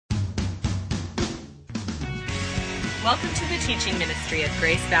Welcome to the teaching ministry of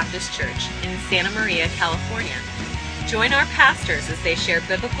Grace Baptist Church in Santa Maria, California. Join our pastors as they share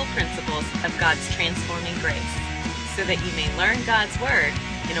biblical principles of God's transforming grace, so that you may learn God's Word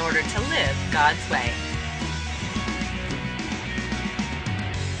in order to live God's way.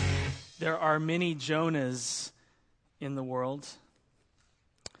 There are many Jonahs in the world.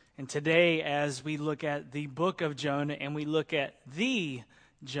 And today, as we look at the book of Jonah and we look at the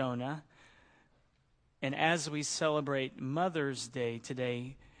Jonah, and as we celebrate Mother's Day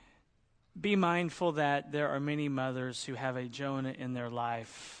today, be mindful that there are many mothers who have a Jonah in their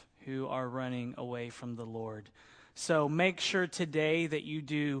life who are running away from the Lord. So make sure today that you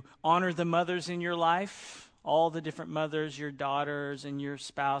do honor the mothers in your life, all the different mothers, your daughters and your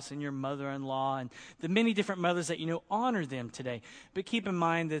spouse and your mother-in-law, and the many different mothers that you know, honor them today. But keep in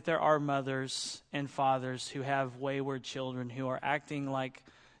mind that there are mothers and fathers who have wayward children who are acting like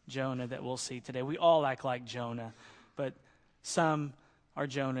Jonah that we'll see today. We all act like Jonah, but some are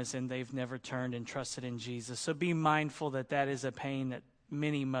Jonahs and they've never turned and trusted in Jesus. So be mindful that that is a pain that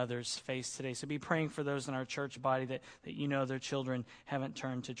many mothers face today. So be praying for those in our church body that you know their children haven't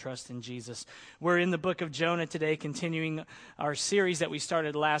turned to trust in Jesus. We're in the book of Jonah today, continuing our series that we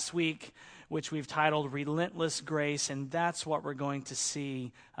started last week, which we've titled Relentless Grace, and that's what we're going to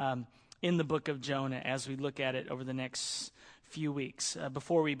see in the book of Jonah as we look at it over the next few weeks.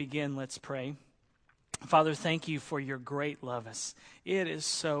 Before we begin, let's pray. Father, thank you for your great love us. It is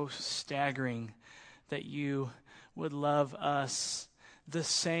so staggering that you would love us the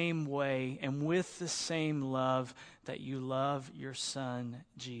same way and with the same love that you love your Son,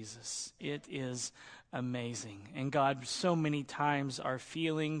 Jesus. It is amazing. And God, so many times our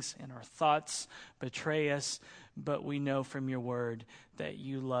feelings and our thoughts betray us, but we know from your word that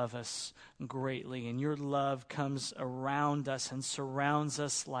you love us greatly, and your love comes around us and surrounds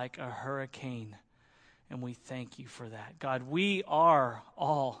us like a hurricane. And we thank you for that. God, we are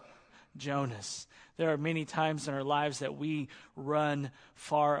all Jonahs. There are many times in our lives that we run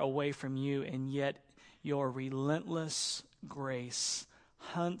far away from you, and yet your relentless grace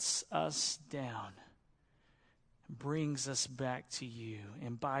hunts us down, brings us back to you.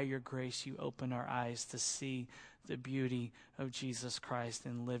 And by your grace, you open our eyes to see the beauty of Jesus Christ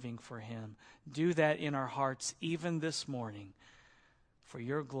and living for him. Do that in our hearts even this morning for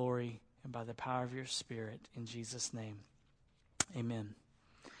your glory and by the power of your Spirit. In Jesus' name, amen.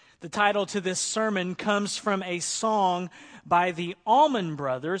 The title to this sermon comes from a song by the Allman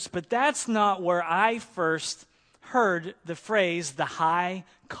Brothers, but that's not where I first heard the phrase, the high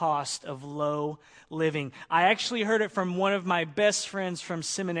cost of low living. I actually heard it from one of my best friends from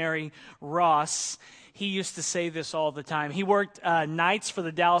seminary, Ross. He used to say this all the time. He worked nights for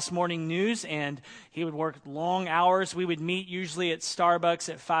the Dallas Morning News, and he would work long hours. We would meet usually at Starbucks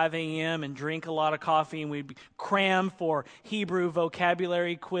at 5 a.m. and drink a lot of coffee, and we'd cram for Hebrew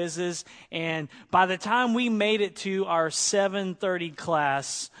vocabulary quizzes. And by the time we made it to our 7:30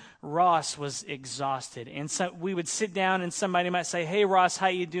 class, Ross was exhausted. And so we would sit down and somebody might say, "Hey, Ross, how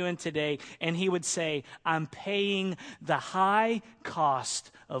you doing today?" And he would say, "I'm paying the high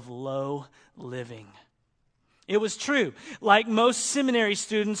cost of low living." It was true. Like most seminary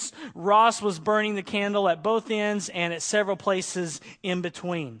students, Ross was burning the candle at both ends and at several places in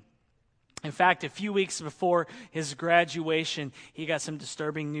between. In fact, a few weeks before his graduation, he got some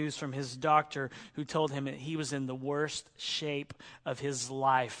disturbing news from his doctor who told him that he was in the worst shape of his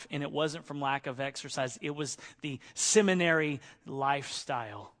life. And it wasn't from lack of exercise. It was the seminary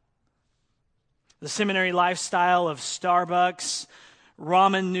lifestyle. The seminary lifestyle of Starbucks,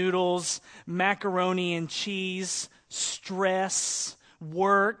 ramen noodles, macaroni and cheese, stress,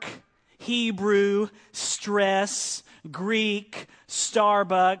 work, Hebrew, stress, Greek,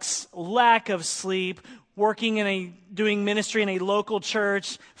 Starbucks, lack of sleep, doing ministry in a local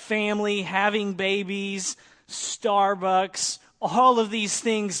church, family, having babies, Starbucks. All of these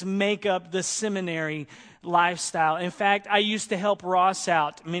things make up the seminary lifestyle. In fact, I used to help Ross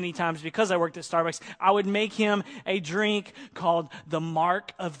out many times because I worked at Starbucks. I would make him a drink called the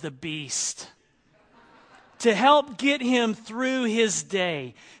Mark of the Beast to help get him through his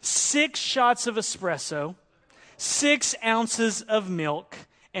day. 6 shots of espresso, 6 ounces of milk,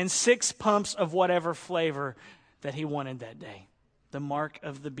 and 6 pumps of whatever flavor that he wanted that day. The Mark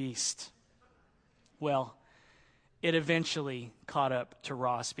of the Beast. Well, it eventually caught up to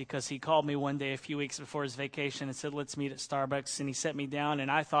Ross because he called me one day a few weeks before his vacation and said, "Let's meet at Starbucks." And he set me down, and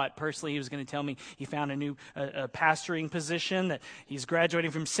I thought personally he was going to tell me he found a new pastoring position, that he's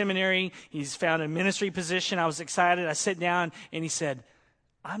graduating from seminary. He's found a ministry position. I was excited. I sat down, and he said,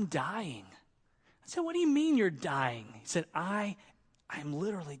 "I'm dying." I said, "What do you mean you're dying?" He said, I'm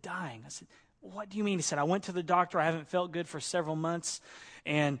literally dying. I said, What do you mean? He said, I went to the doctor. I haven't felt good for several months.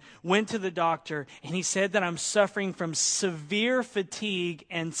 And went to the doctor, and he said that I'm suffering from severe fatigue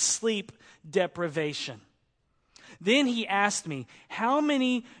and sleep deprivation. Then he asked me, how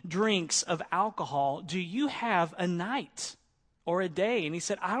many drinks of alcohol do you have a night or a day? And he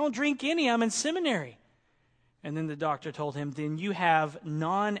said, I don't drink any. I'm in seminary. And then the doctor told him, then you have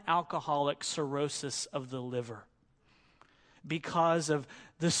non-alcoholic cirrhosis of the liver, because of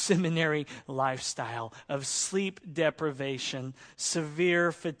the seminary lifestyle of sleep deprivation,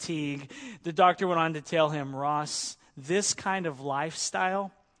 severe fatigue. The doctor went on to tell him, Ross, this kind of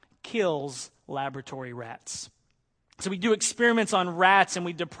lifestyle kills laboratory rats. So we do experiments on rats, and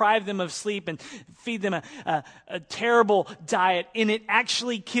we deprive them of sleep and feed them a terrible diet, and it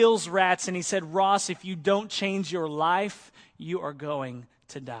actually kills rats. And he said, Ross, if you don't change your life, you are going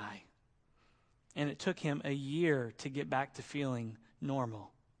to die. And it took him a year to get back to feeling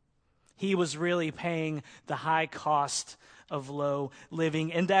normal. He was really paying the high cost of low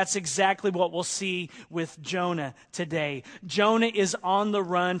living. And that's exactly what we'll see with Jonah today. Jonah is on the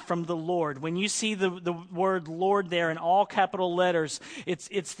run from the Lord. When you see the word Lord there in all capital letters,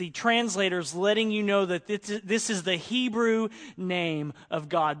 it's the translators letting you know that this is the Hebrew name of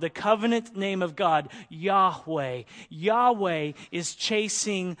God, the covenant name of God, Yahweh. Yahweh is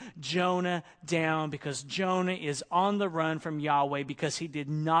chasing Jonah down because Jonah is on the run from Yahweh because he did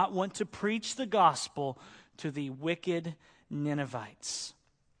not want to preach the gospel to the wicked Ninevites.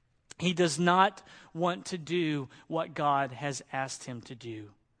 He does not want to do what God has asked him to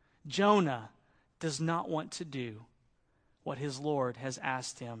do. Jonah does not want to do what his Lord has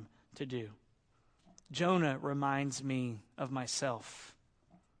asked him to do. Jonah reminds me of myself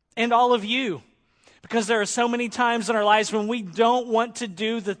and all of you, because there are so many times in our lives when we don't want to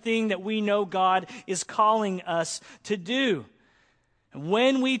do the thing that we know God is calling us to do.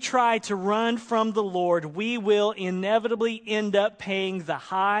 When we try to run from the Lord, we will inevitably end up paying the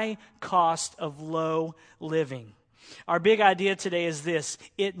high cost of low living. Our big idea today is this: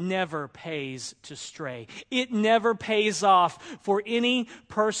 it never pays to stray. It never pays off for any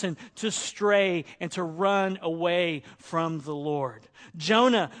person to stray and to run away from the Lord.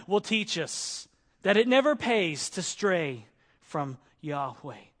 Jonah will teach us that it never pays to stray from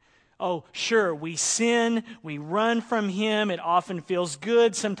Yahweh. Oh, sure, we sin, we run from Him, it often feels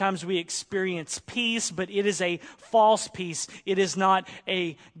good, sometimes we experience peace, but it is a false peace. It is not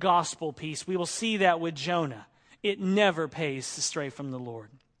a gospel peace. We will see that with Jonah. It never pays to stray from the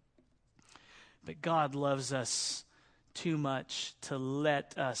Lord. But God loves us too much to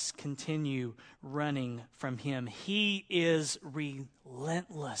let us continue running from Him. He is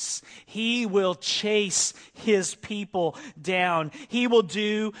relentless. He will chase His people down. He will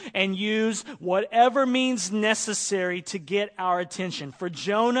do and use whatever means necessary to get our attention. For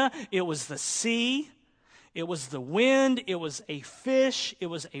Jonah, it was the sea, it was the wind, it was a fish, it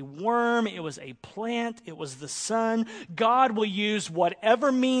was a worm, it was a plant, it was the sun. God will use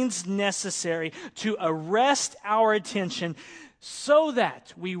whatever means necessary to arrest our attention so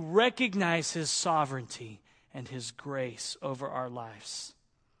that we recognize His sovereignty and His grace over our lives.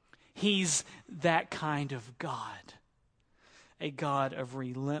 He's that kind of God, a God of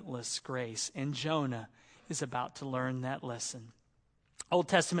relentless grace, and Jonah is about to learn that lesson. Old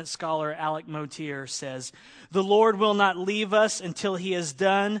Testament scholar Alec Motier says, "The Lord will not leave us until He has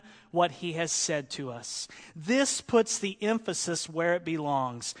done what He has said to us." This puts the emphasis where it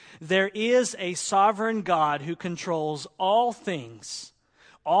belongs. There is a sovereign God who controls all things.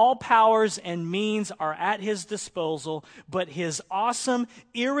 All powers and means are at His disposal, but His awesome,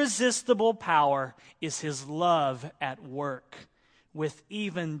 irresistible power is His love at work, with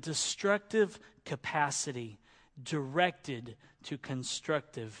even destructive capacity directed to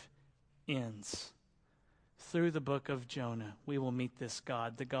constructive ends. Through the book of Jonah, we will meet this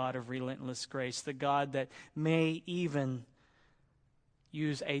God, the God of relentless grace, the God that may even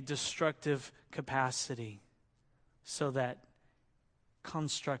use a destructive capacity so that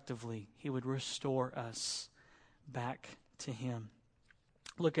constructively He would restore us back to Him.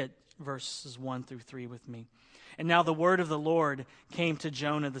 Look at verses 1 through 3 with me. "And now the word of the Lord came to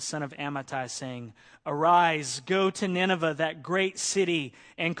Jonah the son of Amittai, saying, 'Arise, go to Nineveh, that great city,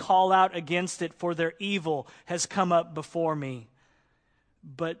 and call out against it, for their evil has come up before me.'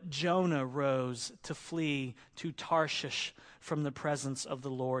 But Jonah rose to flee to Tarshish from the presence of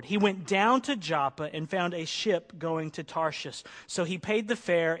the Lord. He went down to Joppa and found a ship going to Tarshish. So he paid the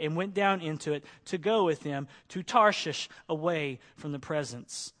fare and went down into it to go with him to Tarshish, away from the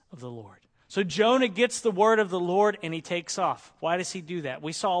presence of the Lord." So Jonah gets the word of the Lord and he takes off. Why does he do that?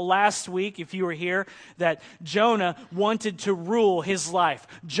 We saw last week, if you were here, that Jonah wanted to rule his life.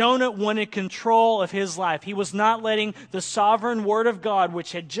 Jonah wanted control of his life. He was not letting the sovereign word of God,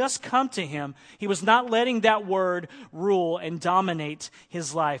 which had just come to him, he was not letting that word rule and dominate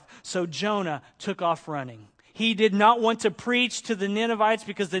his life. So Jonah took off running. He did not want to preach to the Ninevites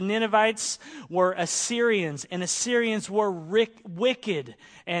because the Ninevites were Assyrians, and Assyrians were wicked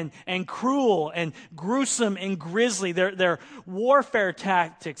and cruel and gruesome and grisly. Their warfare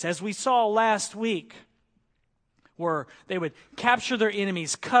tactics, as we saw last week, were they would capture their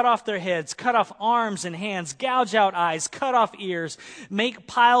enemies, cut off their heads, cut off arms and hands, gouge out eyes, cut off ears, make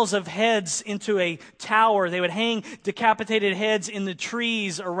piles of heads into a tower. They would hang decapitated heads in the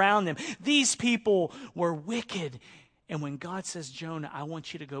trees around them. These people were wicked. And when God says, Jonah, I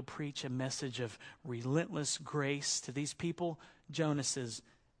want you to go preach a message of relentless grace to these people, Jonah says,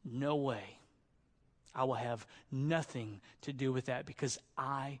 no way. I will have nothing to do with that because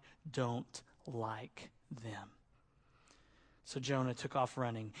I don't like them. So Jonah took off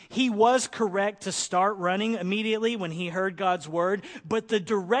running. He was correct to start running immediately when he heard God's word, but the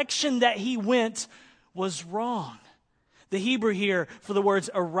direction that he went was wrong. The Hebrew here for the words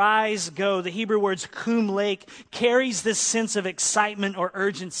arise, go, the Hebrew words kum lake, carries this sense of excitement or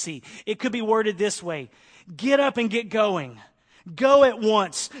urgency. It could be worded this way: get up and get going. Go at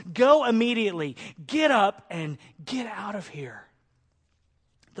once. Go immediately. Get up and get out of here.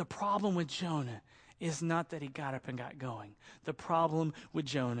 The problem with Jonah is not that he got up and got going. The problem with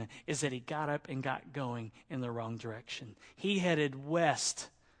Jonah is that he got up and got going in the wrong direction. He headed west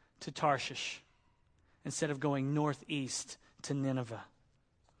to Tarshish instead of going northeast to Nineveh.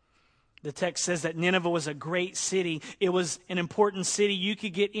 The text says that Nineveh was a great city. It was an important city. You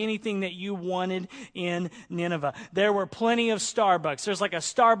could get anything that you wanted in Nineveh. There were plenty of Starbucks. There's like a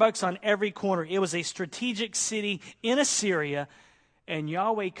Starbucks on every corner. It was a strategic city in Assyria. And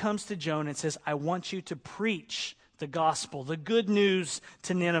Yahweh comes to Jonah and says, I want you to preach the gospel, the good news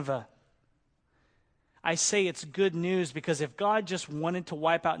to Nineveh. I say it's good news because if God just wanted to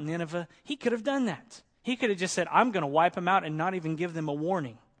wipe out Nineveh, he could have done that. He could have just said, I'm going to wipe them out and not even give them a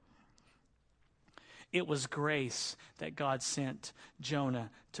warning. It was grace that God sent Jonah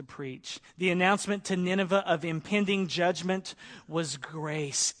to preach. The announcement to Nineveh of impending judgment was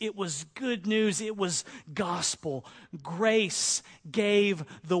grace. It was good news. It was gospel. Grace gave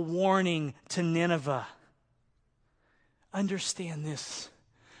the warning to Nineveh. Understand this.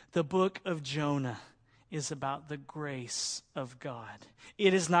 The book of Jonah is about the grace of God.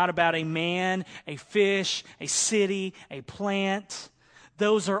 It is not about a man, a fish, a city, a plant.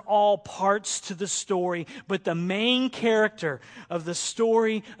 Those are all parts to the story, but the main character of the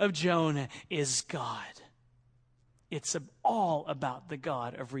story of Jonah is God. It's all about the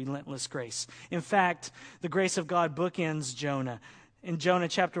God of relentless grace. In fact, the grace of God bookends Jonah. In Jonah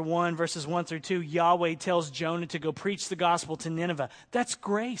chapter 1, verses 1 through 2, Yahweh tells Jonah to go preach the gospel to Nineveh. That's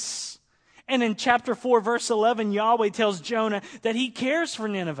grace. And in chapter 4, verse 11, Yahweh tells Jonah that he cares for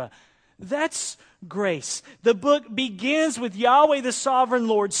Nineveh. That's grace. The book begins with Yahweh the sovereign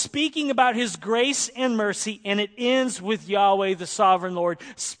Lord speaking about his grace and mercy, and it ends with Yahweh the sovereign Lord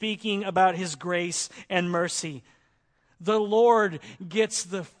speaking about his grace and mercy. The Lord gets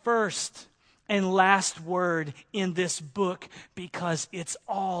the first and last word in this book because it's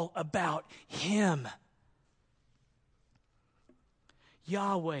all about him.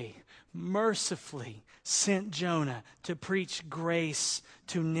 Yahweh mercifully sent Jonah to preach grace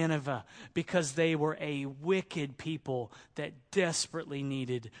to Nineveh because they were a wicked people that desperately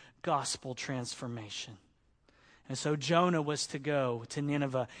needed gospel transformation. And so Jonah was to go to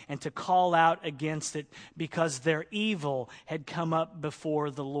Nineveh and to call out against it because their evil had come up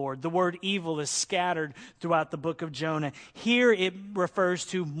before the Lord. The word evil is scattered throughout the book of Jonah. Here it refers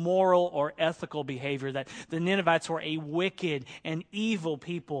to moral or ethical behavior, that the Ninevites were a wicked and evil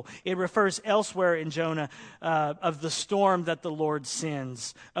people. It refers elsewhere in Jonah of the storm that the Lord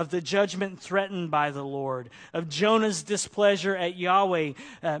sends, of the judgment threatened by the Lord, of Jonah's displeasure at Yahweh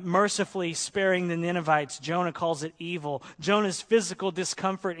mercifully sparing the Ninevites. Jonah calls it evil. Jonah's physical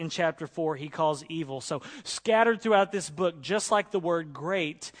discomfort in chapter 4 he calls evil. So scattered throughout this book, just like the word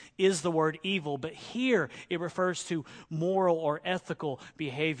great is the word evil, but here it refers to moral or ethical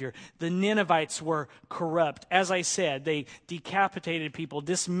behavior. The Ninevites were corrupt. As I said, they decapitated people,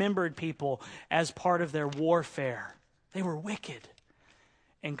 dismembered people as part of their warfare. They were wicked.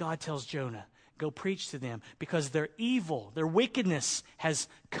 And God tells Jonah, go preach to them because their evil, their wickedness has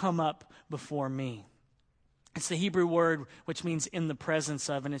come up before me. It's the Hebrew word which means in the presence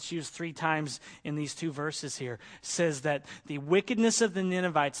of, and it's used 3 times in these 2 verses here. It says that the wickedness of the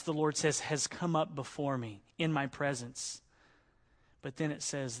Ninevites, the Lord says, has come up before me in my presence. But then it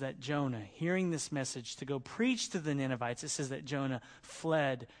says that Jonah, hearing this message to go preach to the Ninevites, it says that Jonah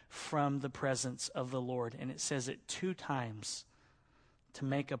fled from the presence of the Lord. And it says it 2 times to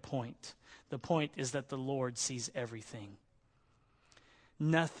make a point. The point is that the Lord sees everything.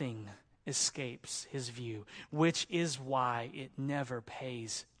 Nothing escapes his view, which is why it never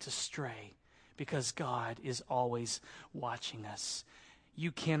pays to stray, because God is always watching us.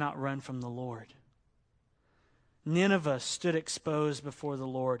 You cannot run from the Lord. Nineveh stood exposed before the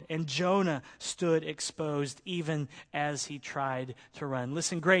Lord, and Jonah stood exposed even as he tried to run.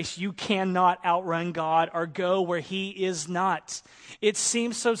 Listen, Grace, you cannot outrun God or go where he is not. It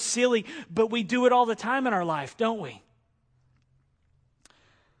seems so silly, but we do it all the time in our life, don't we?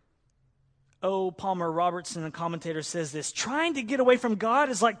 O. Palmer Robertson, a commentator, says this: trying to get away from God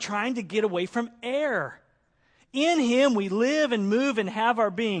is like trying to get away from air. In him we live and move and have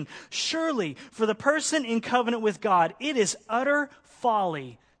our being. Surely, for the person in covenant with God, it is utter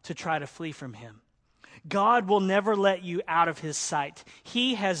folly to try to flee from him. God will never let you out of his sight.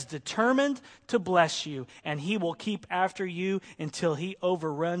 He has determined to bless you, and he will keep after you until he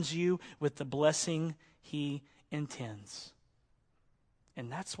overruns you with the blessing he intends. And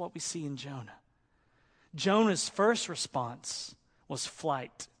that's what we see in Jonah. Jonah's first response was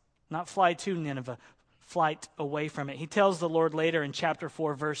flight. Not fly to Nineveh, flight away from it. He tells the Lord later in chapter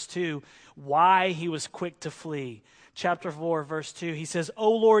 4, verse 2, why he was quick to flee. Chapter 4, verse 2, he says,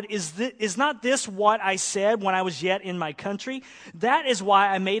 O Lord, is not this what I said when I was yet in my country? That is why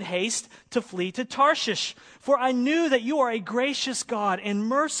I made haste to flee to Tarshish. For I knew that you are a gracious God and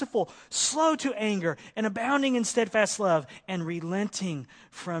merciful, slow to anger, and abounding in steadfast love, and relenting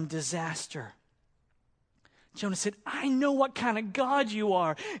from disaster. Jonah said, I know what kind of God you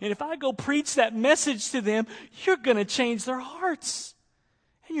are. And if I go preach that message to them, you're going to change their hearts.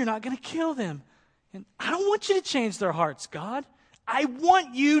 And you're not going to kill them. And I don't want you to change their hearts, God. I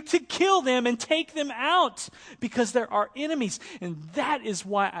want you to kill them and take them out because they're our enemies. And that is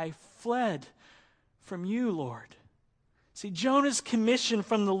why I fled from you, Lord. See, Jonah's commission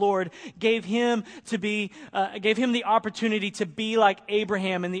from the Lord gave him the opportunity to be like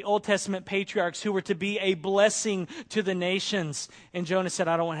Abraham and the Old Testament patriarchs who were to be a blessing to the nations. And Jonah said,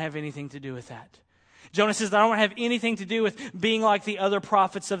 I don't want to have anything to do with that. Jonah says, I don't want to have anything to do with being like the other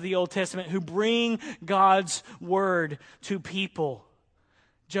prophets of the Old Testament who bring God's word to people.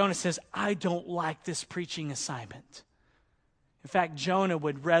 Jonah says, I don't like this preaching assignment. In fact, Jonah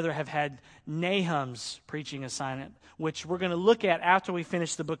would rather have had Nahum's preaching assignment, which we're going to look at after we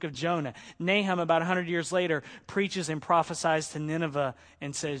finish the book of Jonah. Nahum, about 100 years later, preaches and prophesies to Nineveh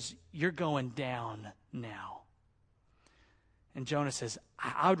and says, you're going down now. And Jonah says,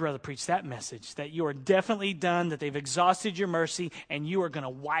 I would rather preach that message, that you are definitely done, that they've exhausted your mercy, and you are going to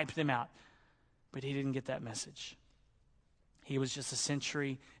wipe them out. But he didn't get that message. He was just a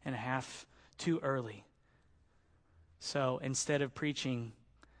century and a half too early. So instead of preaching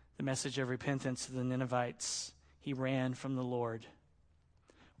the message of repentance to the Ninevites, he ran from the Lord.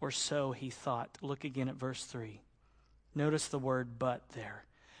 Or so he thought. Look again at verse 3. Notice the word but there.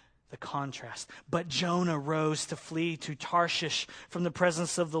 The contrast. But Jonah rose to flee to Tarshish from the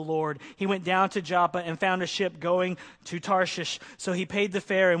presence of the Lord. He went down to Joppa and found a ship going to Tarshish. So he paid the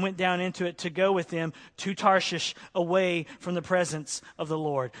fare and went down into it to go with them to Tarshish, away from the presence of the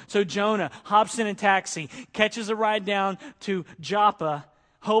Lord. So Jonah hops in a taxi, catches a ride down to Joppa,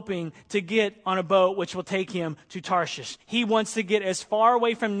 hoping to get on a boat which will take him to Tarshish. He wants to get as far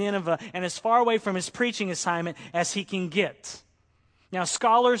away from Nineveh and as far away from his preaching assignment as he can get. Now,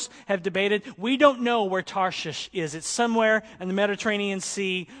 scholars have debated. We don't know where Tarshish is. It's somewhere in the Mediterranean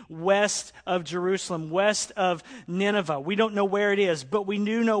Sea, west of Jerusalem, west of Nineveh. We don't know where it is, but we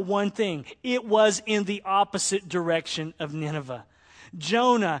do know one thing. It was in the opposite direction of Nineveh.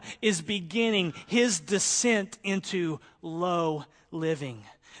 Jonah is beginning his descent into low living.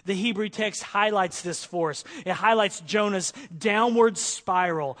 The Hebrew text highlights this for us. It highlights Jonah's downward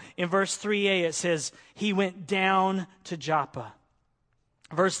spiral. In verse 3a, it says, he went down to Joppa.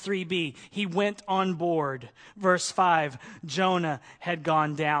 Verse 3b, he went on board. Verse 5, Jonah had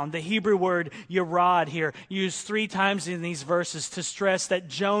gone down. The Hebrew word yarad here, used 3 times in these verses to stress that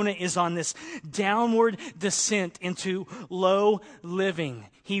Jonah is on this downward descent into low living.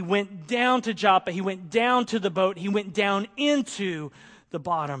 He went down to Joppa. He went down to the boat. He went down into the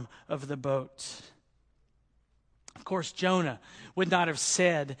bottom of the boat. Of course, Jonah would not have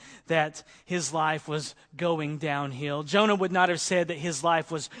said that his life was going downhill. Jonah would not have said that his life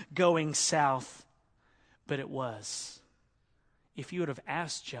was going south. but it was. If you would have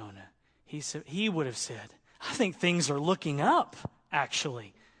asked Jonah, he would have said, I think things are looking up,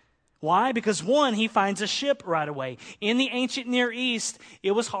 actually. Why? Because one, he finds a ship right away. In the ancient Near East,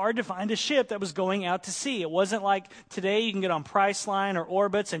 it was hard to find a ship that was going out to sea. It wasn't like today you can get on Priceline or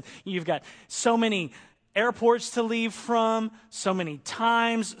Orbitz and you've got so many airports to leave from, so many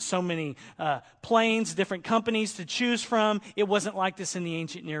times, so many planes, different companies to choose from. It wasn't like this in the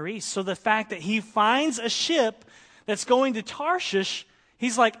ancient Near East. So the fact that he finds a ship that's going to Tarshish,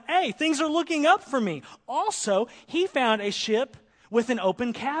 he's like, hey, things are looking up for me. Also, he found a ship with an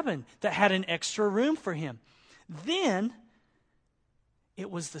open cabin that had an extra room for him. Then,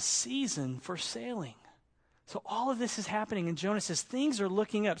 it was the season for sailing. So all of this is happening, and Jonah says, things are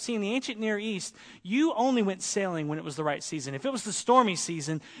looking up. See, in the ancient Near East, you only went sailing when it was the right season. If it was the stormy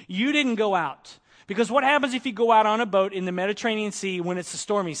season, you didn't go out. Because what happens if you go out on a boat in the Mediterranean Sea when it's the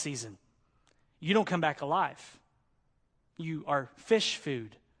stormy season? You don't come back alive. You are fish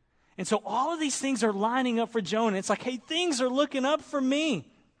food. And so all of these things are lining up for Jonah. It's like, hey, things are looking up for me.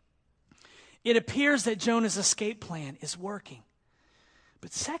 It appears that Jonah's escape plan is working.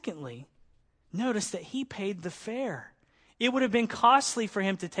 But secondly, notice that he paid the fare. It would have been costly for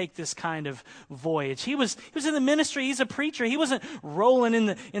him to take this kind of voyage. He was in the ministry. He's a preacher. He wasn't rolling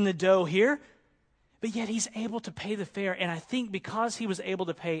in the dough here. But yet he's able to pay the fare. And I think because he was able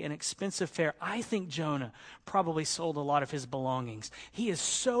to pay an expensive fare, I think Jonah probably sold a lot of his belongings. He is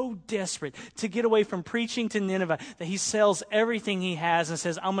so desperate to get away from preaching to Nineveh that he sells everything he has and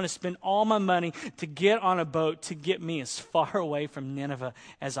says, I'm going to spend all my money to get on a boat to get me as far away from Nineveh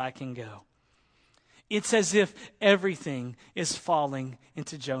as I can go. It's as if everything is falling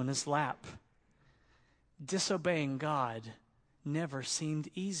into Jonah's lap. Disobeying God never seemed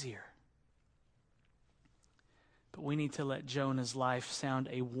easier. But we need to let Jonah's life sound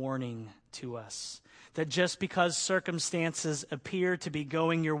a warning to us that just because circumstances appear to be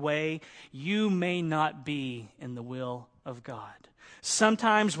going your way, you may not be in the will of God.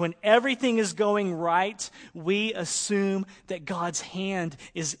 Sometimes when everything is going right, we assume that God's hand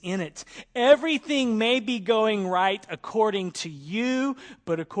is in it. Everything may be going right according to you,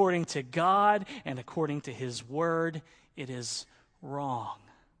 but according to God and according to His Word, it is wrong.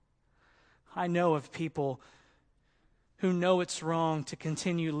 I know of people who know it's wrong to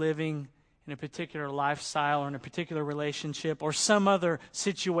continue living in a particular lifestyle or in a particular relationship or some other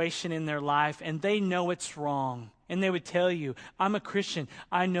situation in their life, and they know it's wrong. And they would tell you, I'm a Christian,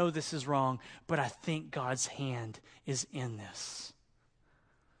 I know this is wrong, but I think God's hand is in this.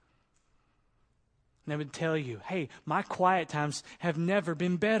 And they would tell you, hey, my quiet times have never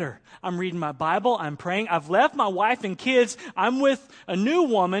been better. I'm reading my Bible, I'm praying, I've left my wife and kids, I'm with a new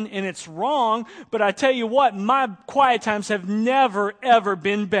woman, and it's wrong, but I tell you what, my quiet times have never, ever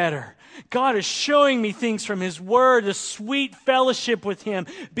been better. God is showing me things from His Word, a sweet fellowship with Him.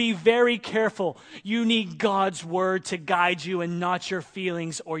 Be very careful. You need God's Word to guide you and not your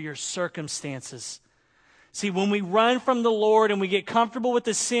feelings or your circumstances. See, when we run from the Lord and we get comfortable with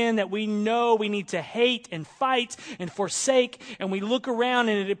the sin that we know we need to hate and fight and forsake, and we look around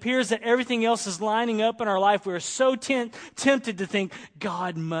and it appears that everything else is lining up in our life, we're so tempted to think,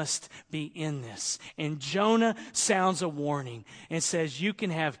 God must be in this. And Jonah sounds a warning and says, you can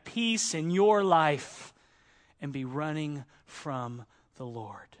have peace in your life and be running from the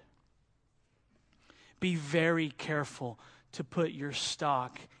Lord. Be very careful to put your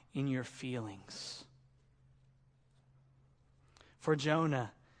stock in your feelings. For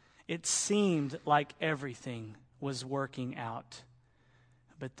Jonah, it seemed like everything was working out.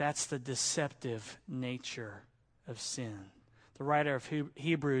 But that's the deceptive nature of sin. The writer of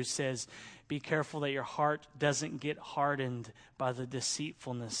Hebrews says, be careful that your heart doesn't get hardened by the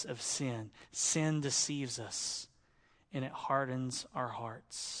deceitfulness of sin. Sin deceives us, and it hardens our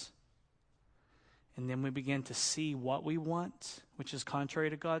hearts. And then we begin to see what we want, which is contrary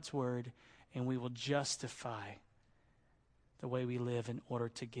to God's word, and we will justify the way we live in order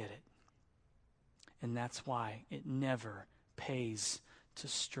to get it. And that's why it never pays to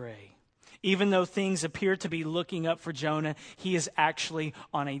stray. Even though things appear to be looking up for Jonah, he is actually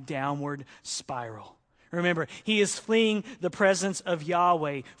on a downward spiral. Remember, he is fleeing the presence of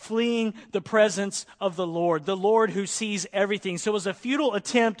Yahweh, fleeing the presence of the Lord who sees everything. So it was a futile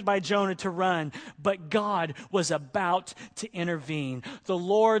attempt by Jonah to run, but God was about to intervene. The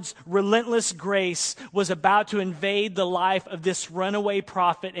Lord's relentless grace was about to invade the life of this runaway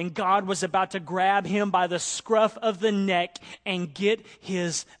prophet, and God was about to grab him by the scruff of the neck and get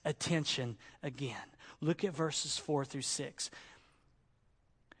his attention again. Look at verses 4 through 6.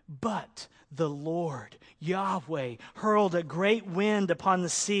 But the Lord, Yahweh, hurled a great wind upon the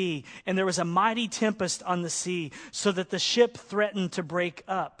sea, and there was a mighty tempest on the sea, so that the ship threatened to break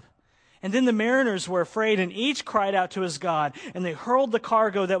up. And then the mariners were afraid, and each cried out to his God, and they hurled the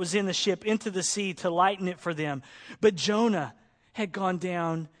cargo that was in the ship into the sea to lighten it for them. But Jonah had gone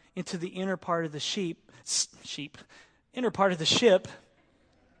down into the inner part of the ship,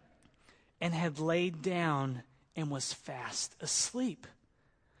 and had laid down and was fast asleep.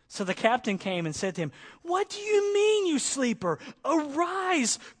 So the captain came and said to him, "What do you mean, you sleeper?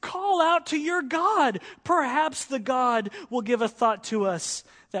 Arise, call out to your God. Perhaps the God will give a thought to us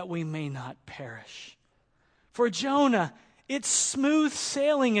that we may not perish." For Jonah, it's smooth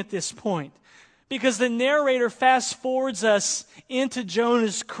sailing at this point, because the narrator fast forwards us into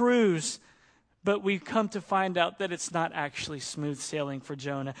Jonah's cruise. But we come to find out that it's not actually smooth sailing for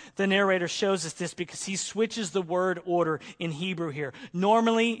Jonah. The narrator shows us this because he switches the word order in Hebrew here.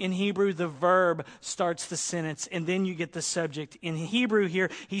 Normally in Hebrew, the verb starts the sentence and then you get the subject. In Hebrew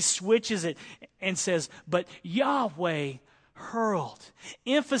here, he switches it and says, "But Yahweh hurled,"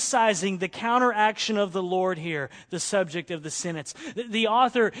 emphasizing the counteraction of the Lord here, the subject of the sentence. The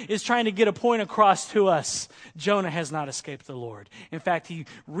author is trying to get a point across to us. Jonah has not escaped the Lord. In fact, he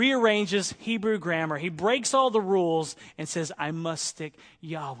rearranges Hebrew grammar. He breaks all the rules and says, "I must stick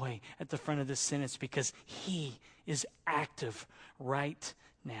Yahweh at the front of this sentence because he is active right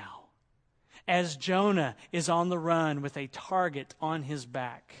now." As Jonah is on the run with a target on his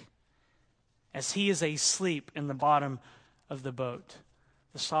back, as he is asleep in the bottom of the boat,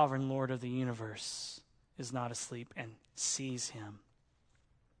 the sovereign Lord of the universe is not asleep and sees him.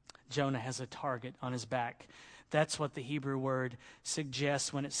 Jonah has a target on his back. That's what the Hebrew word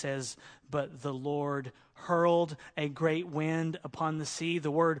suggests when it says, "But the Lord hurled a great wind upon the sea." The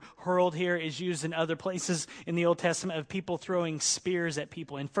word hurled here is used in other places in the Old Testament of people throwing spears at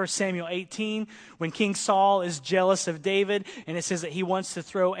people. In 1 Samuel 18, when King Saul is jealous of David, and it says that he wants to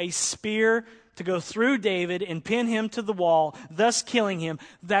throw a spear to go through David and pin him to the wall, thus killing him.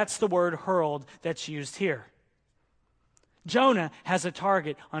 That's the word hurled that's used here. Jonah has a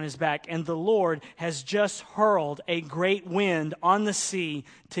target on his back, and the Lord has just hurled a great wind on the sea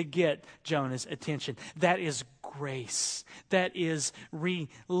to get Jonah's attention. That is grace. That is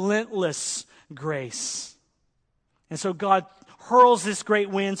relentless grace. And so God hurls this great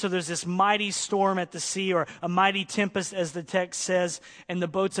wind, so there's this mighty storm at the sea, or a mighty tempest, as the text says, and the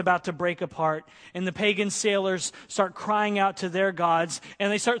boat's about to break apart. And the pagan sailors start crying out to their gods,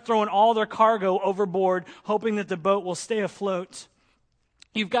 and they start throwing all their cargo overboard, hoping that the boat will stay afloat.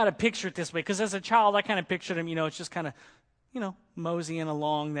 You've got to picture it this way, because as a child, I kind of pictured him, it's just kind of, moseying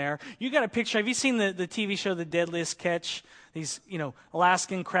along there. You got to picture, have you seen the TV show The Deadliest Catch? These,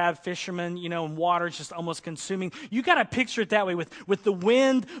 Alaskan crab fishermen, and water's just almost consuming. You got to picture it that way with the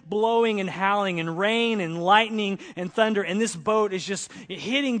wind blowing and howling and rain and lightning and thunder. And this boat is just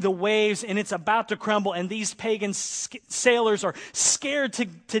hitting the waves and it's about to crumble. And these pagan sailors are scared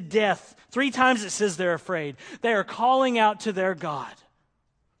to death. 3 times it says they're afraid. They are calling out to their God.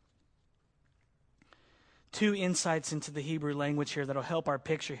 2 insights into the Hebrew language here that'll help our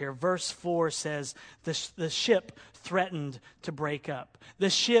picture here. Verse 4 says the ship threatened to break up. The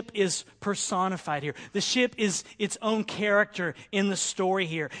ship is personified here. The ship is its own character in the story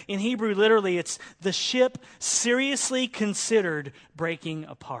here. In Hebrew, literally, it's the ship seriously considered breaking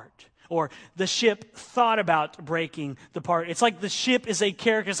apart. Or the ship thought about breaking apart. It's like the ship is a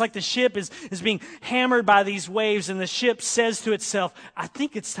character. It's like the ship is being hammered by these waves, and the ship says to itself, "I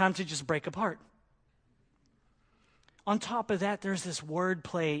think it's time to just break apart." On top of that, there's this word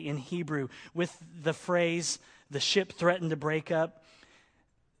play in Hebrew with the phrase, "the ship threatened to break up."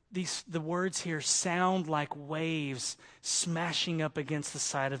 The words here sound like waves smashing up against the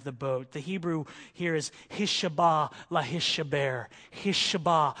side of the boat. The Hebrew here is hishabah la hishaber.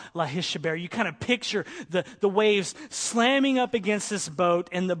 Hishabah la hishaber. You kind of picture the waves slamming up against this boat,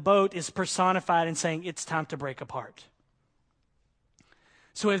 and the boat is personified and saying, "It's time to break apart."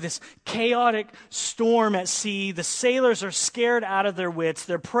 So we have this chaotic storm at sea. The sailors are scared out of their wits.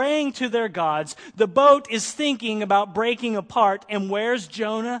 They're praying to their gods. The boat is thinking about breaking apart. And where's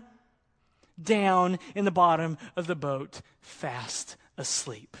Jonah? Down in the bottom of the boat, fast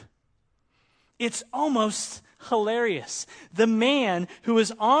asleep. It's almost hilarious. The man who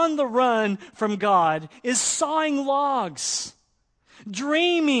is on the run from God is sawing logs,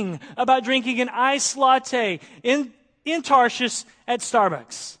 dreaming about drinking an iced latte in Tarshish at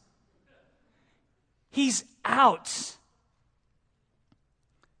Starbucks. He's out.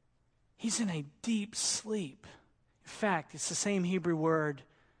 He's in a deep sleep. In fact, it's the same Hebrew word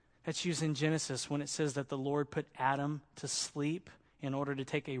that's used in Genesis when it says that the Lord put Adam to sleep in order to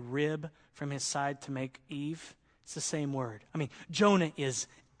take a rib from his side to make Eve? It's the same word. I mean, Jonah is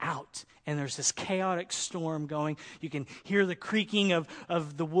out, and there's this chaotic storm going. You can hear the creaking of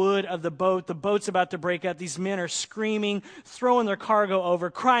the wood of the boat. The boat's about to break up. These men are screaming, throwing their cargo over,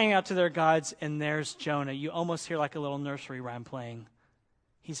 crying out to their gods, and there's Jonah. You almost hear like a little nursery rhyme playing.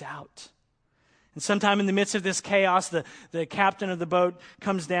 He's out. And sometime in the midst of this chaos, the captain of the boat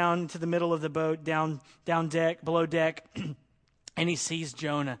comes down to the middle of the boat, down deck, below deck, and he sees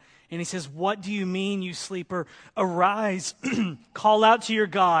Jonah. And he says, "What do you mean, you sleeper? Arise, call out to your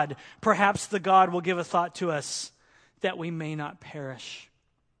God. Perhaps the God will give a thought to us that we may not perish."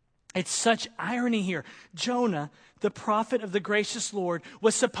 It's such irony here. Jonah, the prophet of the gracious Lord,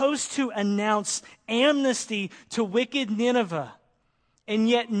 was supposed to announce amnesty to wicked Nineveh. And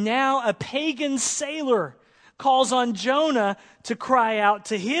yet now a pagan sailor calls on Jonah to cry out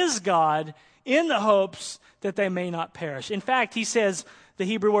to his God in the hopes that they may not perish. In fact, he says the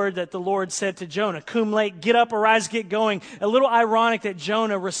Hebrew word that the Lord said to Jonah, "Kum late, get up, arise, get going." A little ironic that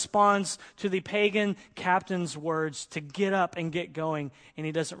Jonah responds to the pagan captain's words to get up and get going, and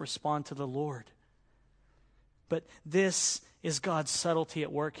he doesn't respond to the Lord. But this is God's subtlety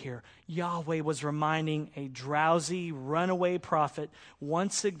at work here. Yahweh was reminding a drowsy, runaway prophet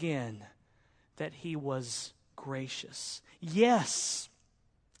once again that he was gracious. Yes,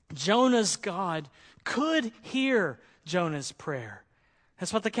 Jonah's God could hear Jonah's prayer.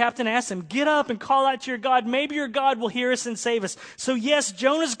 That's what the captain asked him. Get up and call out to your God. Maybe your God will hear us and save us. So yes,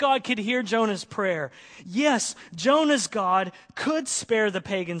 Jonah's God could hear Jonah's prayer. Yes, Jonah's God could spare the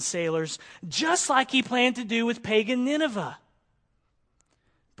pagan sailors, just like he planned to do with pagan Nineveh.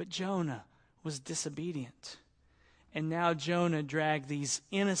 But Jonah was disobedient. And now Jonah dragged these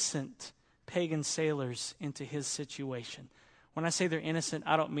innocent pagan sailors into his situation. When I say they're innocent,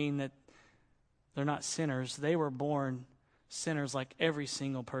 I don't mean that they're not sinners. They were born sinners like every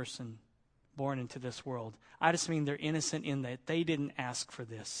single person born into this world. I just mean they're innocent in that they didn't ask for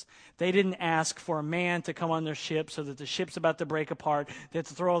this. They didn't ask for a man to come on their ship so that the ship's about to break apart. They have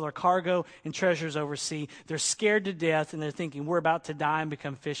to throw all their cargo and treasures overseas. They're scared to death, and they're thinking, we're about to die and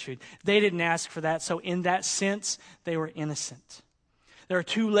become fish food. They didn't ask for that, so in that sense, they were innocent. There are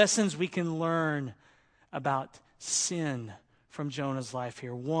two lessons we can learn about sin from Jonah's life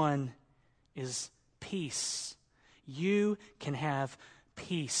here. One is peace. You can have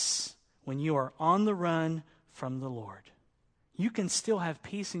peace when you are on the run from the Lord. You can still have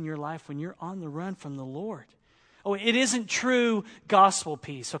peace in your life when you're on the run from the Lord. Oh, it isn't true gospel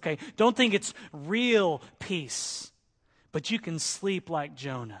peace, okay? Don't think it's real peace. But you can sleep like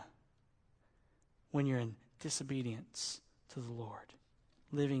Jonah when you're in disobedience to the Lord,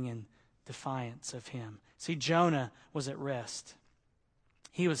 living in defiance of Him. See, Jonah was at rest.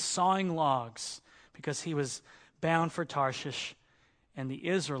 He was sawing logs because he was bound for Tarshish, and the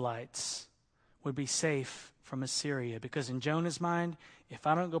Israelites would be safe from Assyria. Because in Jonah's mind, if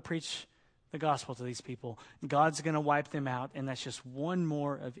I don't go preach the gospel to these people, God's going to wipe them out, and that's just one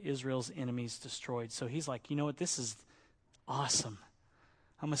more of Israel's enemies destroyed. So he's like, you know what, this is awesome.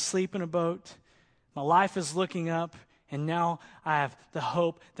 I'm asleep in a boat. My life is looking up, and now I have the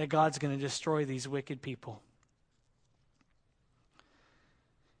hope that God's going to destroy these wicked people.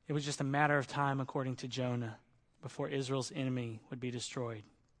 It was just a matter of time, according to Jonah, before Israel's enemy would be destroyed.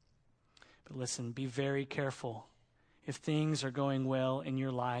 But listen, be very careful if things are going well in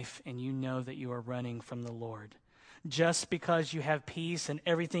your life and you know that you are running from the Lord. Just because you have peace and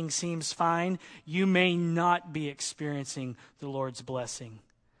everything seems fine, you may not be experiencing the Lord's blessing.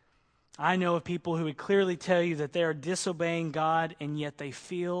 I know of people who would clearly tell you that they are disobeying God, and yet they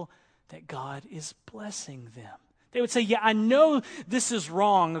feel that God is blessing them. They would say, yeah, I know this is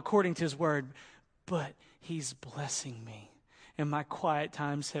wrong according to His word, but He's blessing me, and my quiet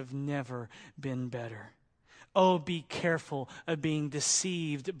times have never been better. Oh, be careful of being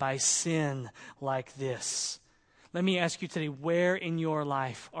deceived by sin like this. Let me ask you today, where in your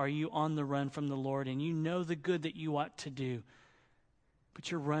life are you on the run from the Lord, and you know the good that you ought to do,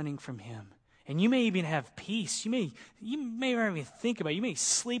 but you're running from Him? And you may even have peace. You may not even think about it. You may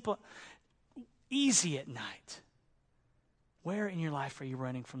sleep easy at night. Where in your life are you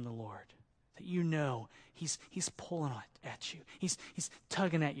running from the Lord? That you know He's pulling at you. He's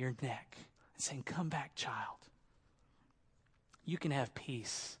tugging at your neck and saying, come back, child. You can have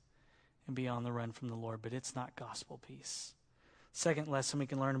peace and be on the run from the Lord, but it's not gospel peace. Second lesson we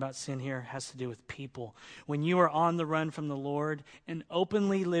can learn about sin here has to do with people. When you are on the run from the Lord and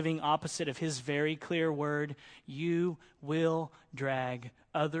openly living opposite of His very clear word, you will drag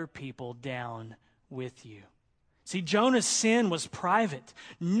other people down with you. See, Jonah's sin was private.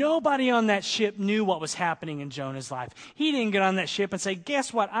 Nobody on that ship knew what was happening in Jonah's life. He didn't get on that ship and say,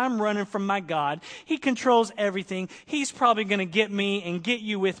 guess what? I'm running from my God. He controls everything. He's probably going to get me and get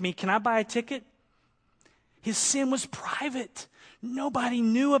you with me. Can I buy a ticket? His sin was private. Nobody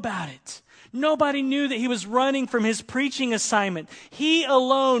knew about it. Nobody knew that he was running from his preaching assignment. He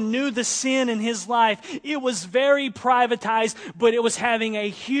alone knew the sin in his life. It was very privatized, but it was having a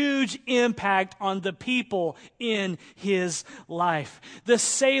huge impact on the people in his life. The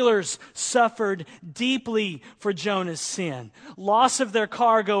sailors suffered deeply for Jonah's sin. Loss of their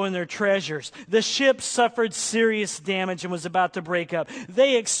cargo and their treasures. The ship suffered serious damage and was about to break up.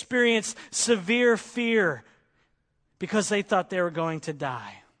 They experienced severe fear because they thought they were going to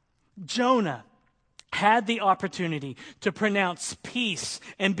die. Jonah had the opportunity to pronounce peace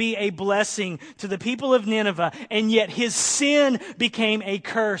and be a blessing to the people of Nineveh, and yet his sin became a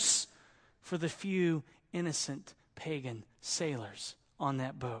curse for the few innocent pagan sailors on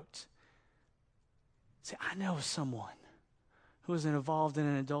that boat. See, I know someone who was involved in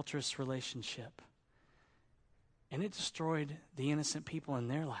an adulterous relationship, and it destroyed the innocent people in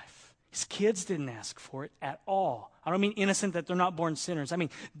their life. His kids didn't ask for it at all. I don't mean innocent that they're not born sinners. I mean,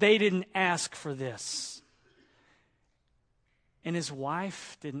 they didn't ask for this. And his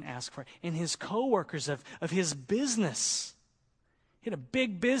wife didn't ask for it. And his co-workers of his business. He had a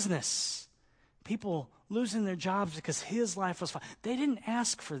big business. People losing their jobs because his life was fine. They didn't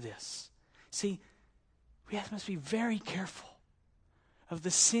ask for this. See, we must be very careful of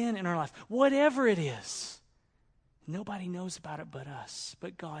the sin in our life. Whatever it is. Nobody knows about it but us,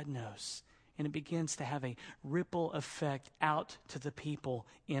 but God knows. And it begins to have a ripple effect out to the people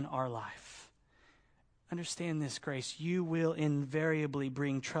in our life. Understand this, Grace. You will invariably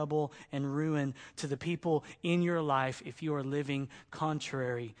bring trouble and ruin to the people in your life if you are living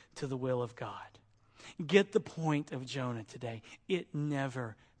contrary to the will of God. Get the point of Jonah today. It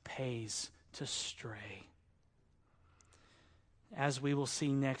never pays to stray. As we will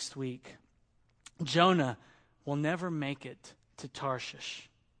see next week, Jonah will never make it to Tarshish.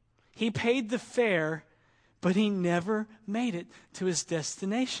 He paid the fare, but he never made it to his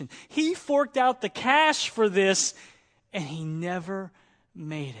destination. He forked out the cash for this, and he never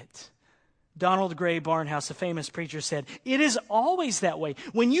made it. Donald Gray Barnhouse, a famous preacher, said, "It is always that way.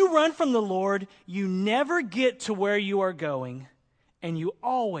 When you run from the Lord, you never get to where you are going, and you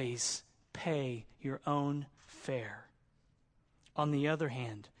always pay your own fare. On the other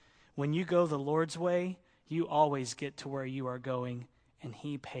hand, when you go the Lord's way, you always get to where you are going, and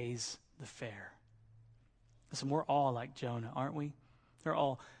he pays the fare." Listen, we're all like Jonah, aren't we? They're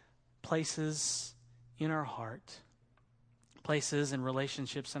all places in our heart, places and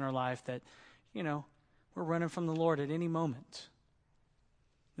relationships in our life that, we're running from the Lord at any moment.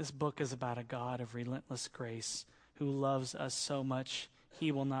 This book is about a God of relentless grace who loves us so much,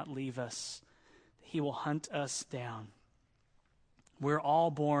 he will not leave us. He will hunt us down. We're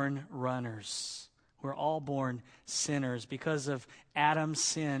all born runners. We're all born sinners. Because of Adam's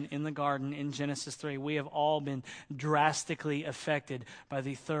sin in the garden in Genesis 3, we have all been drastically affected by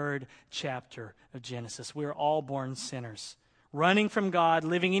the 3rd chapter of Genesis. We're all born sinners. Running from God,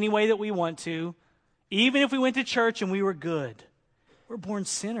 living any way that we want to, even if we went to church and we were good. We're born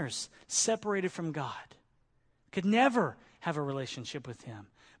sinners, separated from God. Could never have a relationship with him.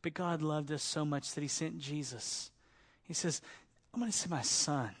 But God loved us so much that he sent Jesus. He says, I'm going to send my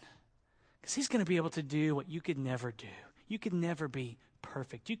son. Because he's going to be able to do what you could never do. You could never be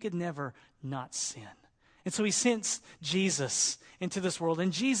perfect. You could never not sin. And so he sent Jesus into this world.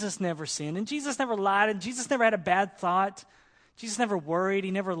 And Jesus never sinned. And Jesus never lied. And Jesus never had a bad thought. Jesus never worried.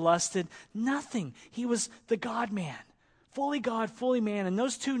 He never lusted. Nothing. He was the God-man. Fully God, fully man. And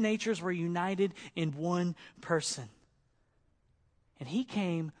those two natures were united in one person. And he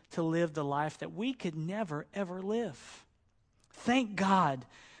came to live the life that we could never, ever live. Thank God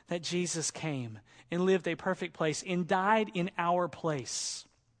that Jesus came and lived a perfect place and died in our place.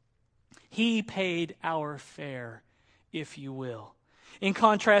 He paid our fare, if you will. In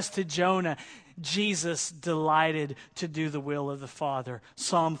contrast to Jonah, Jesus delighted to do the will of the Father.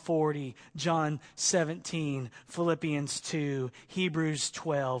 Psalm 40, John 17, Philippians 2, Hebrews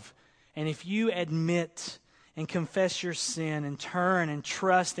 12. And if you admit and confess your sin and turn and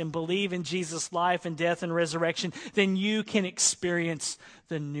trust and believe in Jesus' life and death and resurrection, then you can experience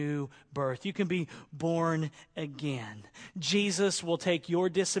the new birth. You can be born again. Jesus will take your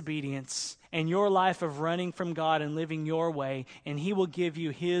disobedience and your life of running from God and living your way, and he will give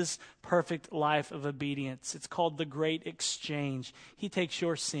you his perfect life of obedience. It's called the great exchange. He takes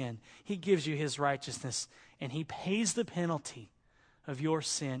your sin, he gives you his righteousness, and he pays the penalty of your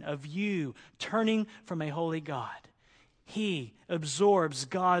sin, of you turning from a holy God. He absorbs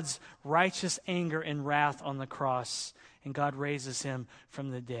God's righteous anger and wrath on the cross, and God raises him from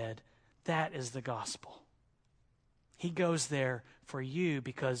the dead. That is the gospel. He goes there for you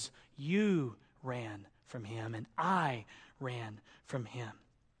because you ran from him, and I ran from him.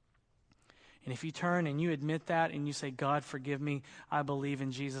 And if you turn and you admit that and you say, God, forgive me, I believe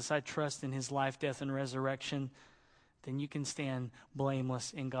in Jesus, I trust in his life, death, and resurrection, then you can stand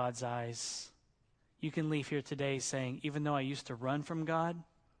blameless in God's eyes. You can leave here today saying, even though I used to run from God,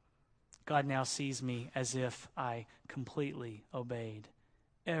 God now sees me as if I completely obeyed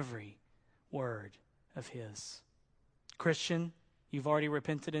every word of his. Christian, you've already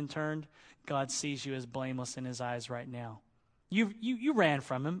repented and turned. God sees you as blameless in his eyes right now. You ran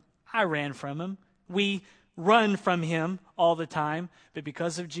from him. I ran from him. We run from him all the time. But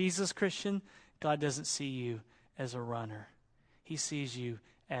because of Jesus, Christian, God doesn't see you as a runner. He sees you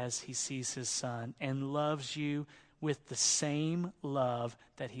as he sees his son and loves you with the same love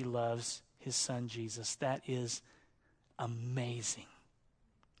that he loves his son Jesus. That is amazing.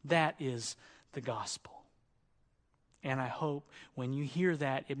 That is the gospel. And I hope when you hear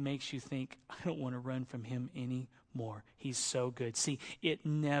that, it makes you think, I don't want to run from him anymore. He's so good. See, it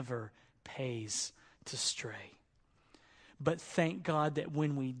never pays to stray. But thank God that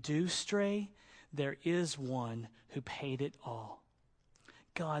when we do stray, there is one who paid it all.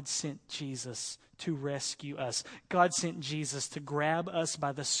 God sent Jesus to rescue us. God sent Jesus to grab us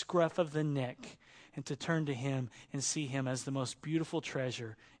by the scruff of the neck and to turn to him and see him as the most beautiful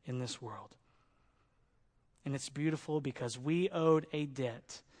treasure in this world. And it's beautiful because we owed a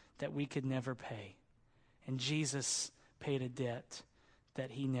debt that we could never pay. And Jesus paid a debt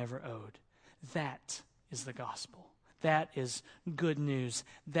that he never owed. That is the gospel. That is good news.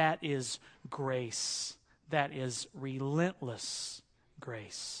 That is grace. That is relentless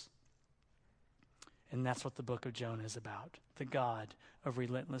grace. And that's what the book of Jonah is about. The God of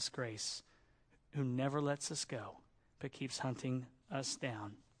relentless grace who never lets us go, but keeps hunting us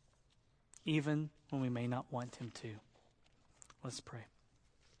down, even when we may not want him to. Let's pray.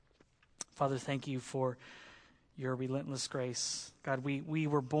 Father, thank you for your relentless grace. God, we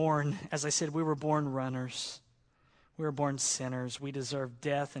were born, as I said, we were born runners. We were born sinners. We deserve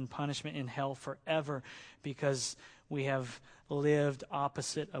death and punishment in hell forever because we have lived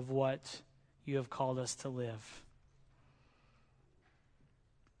opposite of what you have called us to live.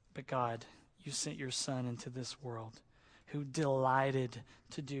 But God, you sent your Son into this world who delighted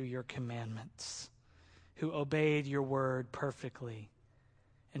to do your commandments, who obeyed your word perfectly,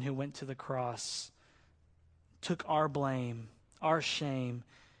 and who went to the cross, took our blame, our shame,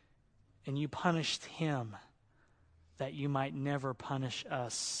 and you punished him that you might never punish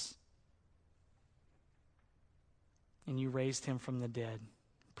us. And you raised him from the dead,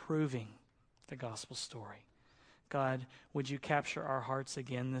 proving the gospel story. God, would you capture our hearts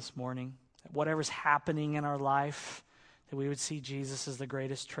again this morning? That whatever's happening in our life, that we would see Jesus as the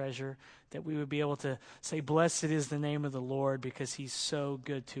greatest treasure, that we would be able to say, blessed is the name of the Lord because he's so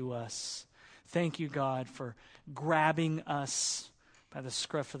good to us. Thank you, God, for grabbing us by the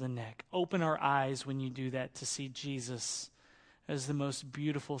scruff of the neck. Open our eyes when you do that to see Jesus as the most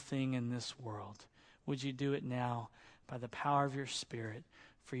beautiful thing in this world. Would you do it now by the power of your Spirit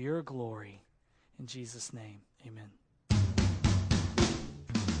for your glory? In Jesus' name, amen.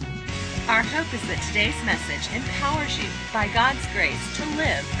 Our hope is that today's message empowers you by God's grace to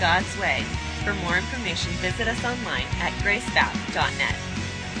live God's way. For more information, visit us online at gracebap.net.